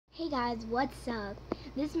Hey guys, what's up?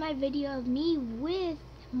 This is my video of me with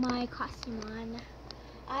my costume on.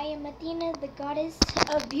 I am Athena, the goddess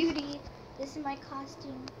of beauty. This is my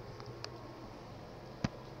costume.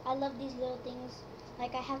 I love these little things.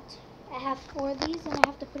 Like I have 4 of these and I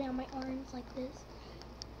have to put it on my arms like this.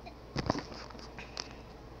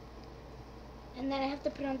 And then I have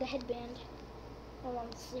to put on the headband. I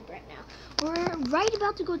want to sleep right now. We're right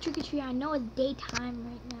about to go trick-or-treat. I know it's daytime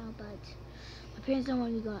right now, but my parents don't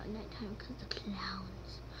want me to go at nighttime because of the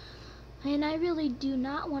clowns. And I really do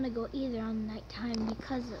not want to go either on nighttime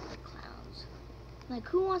because of the clowns. Like,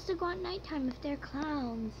 who wants to go at nighttime if they're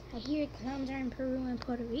clowns? I hear clowns are in Peru and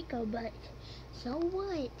Puerto Rico, but so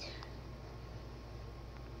what?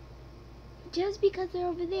 Just because they're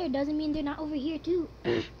over there doesn't mean they're not over here too.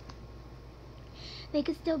 They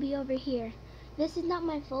could still be over here. This is not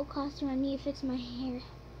my full costume. I need to fix my hair.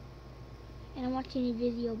 And I'm watching a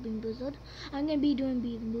video of Bean Boozled. I'm going to be doing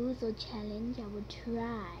Bean Boozled challenge. I will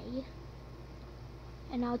try.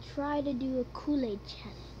 And I'll try to do a Kool-Aid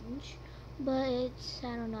challenge. But,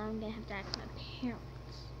 I don't know. I'm going to have to ask my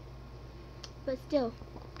parents. But still.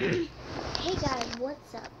 Hey guys,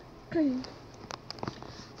 what's up?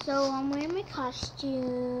 So, I'm wearing my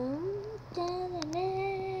costume.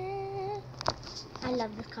 I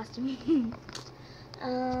love this costume.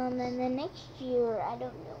 And then next year, I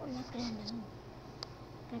don't know. I'm not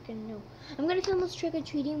gonna know. I'm gonna film this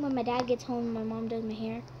trick-or-treating when my dad gets home and my mom does my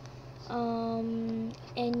hair.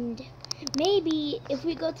 And maybe if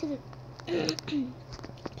we go to the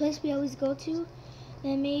place we always go to,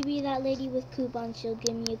 then maybe that lady with coupons, she'll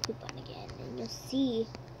give me a coupon again, and you'll see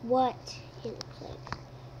what he looks like.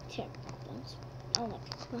 Terrible coupons. I don't like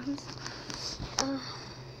coupons.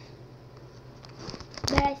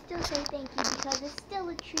 But I still say thank you because it's still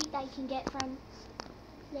a treat that you can get from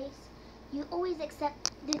place. You always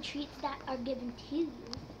accept the treats that are given to you,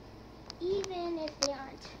 even if they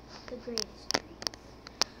aren't the greatest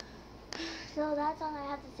treats. So that's all I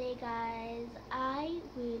have to say, guys. I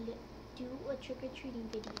will do a trick-or-treating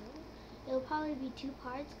video. It'll probably be 2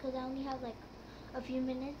 parts because I only have like a few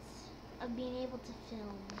minutes of being able to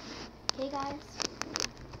film. Okay, guys?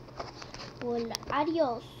 Well,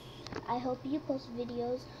 adios. I hope you post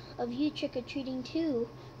videos of you trick-or-treating too.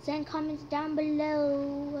 Send comments down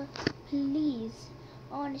below, please.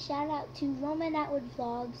 I want to shout out to Roman Atwood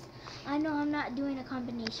Vlogs. I know I'm not doing a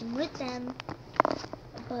combination with them,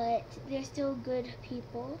 but they're still good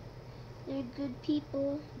people. They're good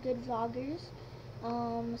people, good vloggers.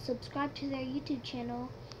 Subscribe to their YouTube channel,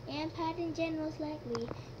 and Pat and Jen, most likely.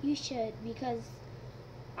 You should, because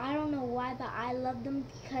I don't know why, but I love them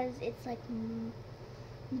because it's like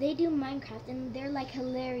they do Minecraft and they're like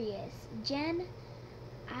hilarious. Jen,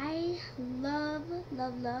 I love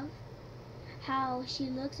how she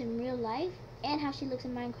looks in real life and how she looks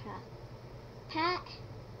in Minecraft. Pat,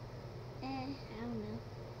 I don't know.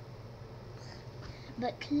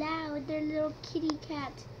 But Cloud, their little kitty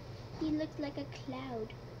cat, he looks like a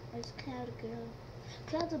cloud. Or is Cloud a girl?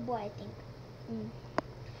 Cloud's a boy, I think.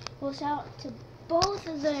 Well, shout out to both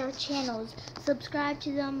of their channels. Subscribe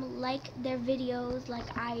to them, like their videos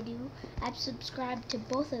like I do. I've subscribed to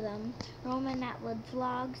both of them, Roman Atwood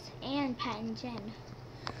Vlogs and Pat and Jen.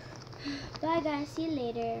 Bye guys, see you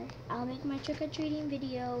later. I'll make my trick-or-treating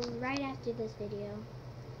video right after this video.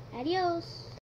 Adios.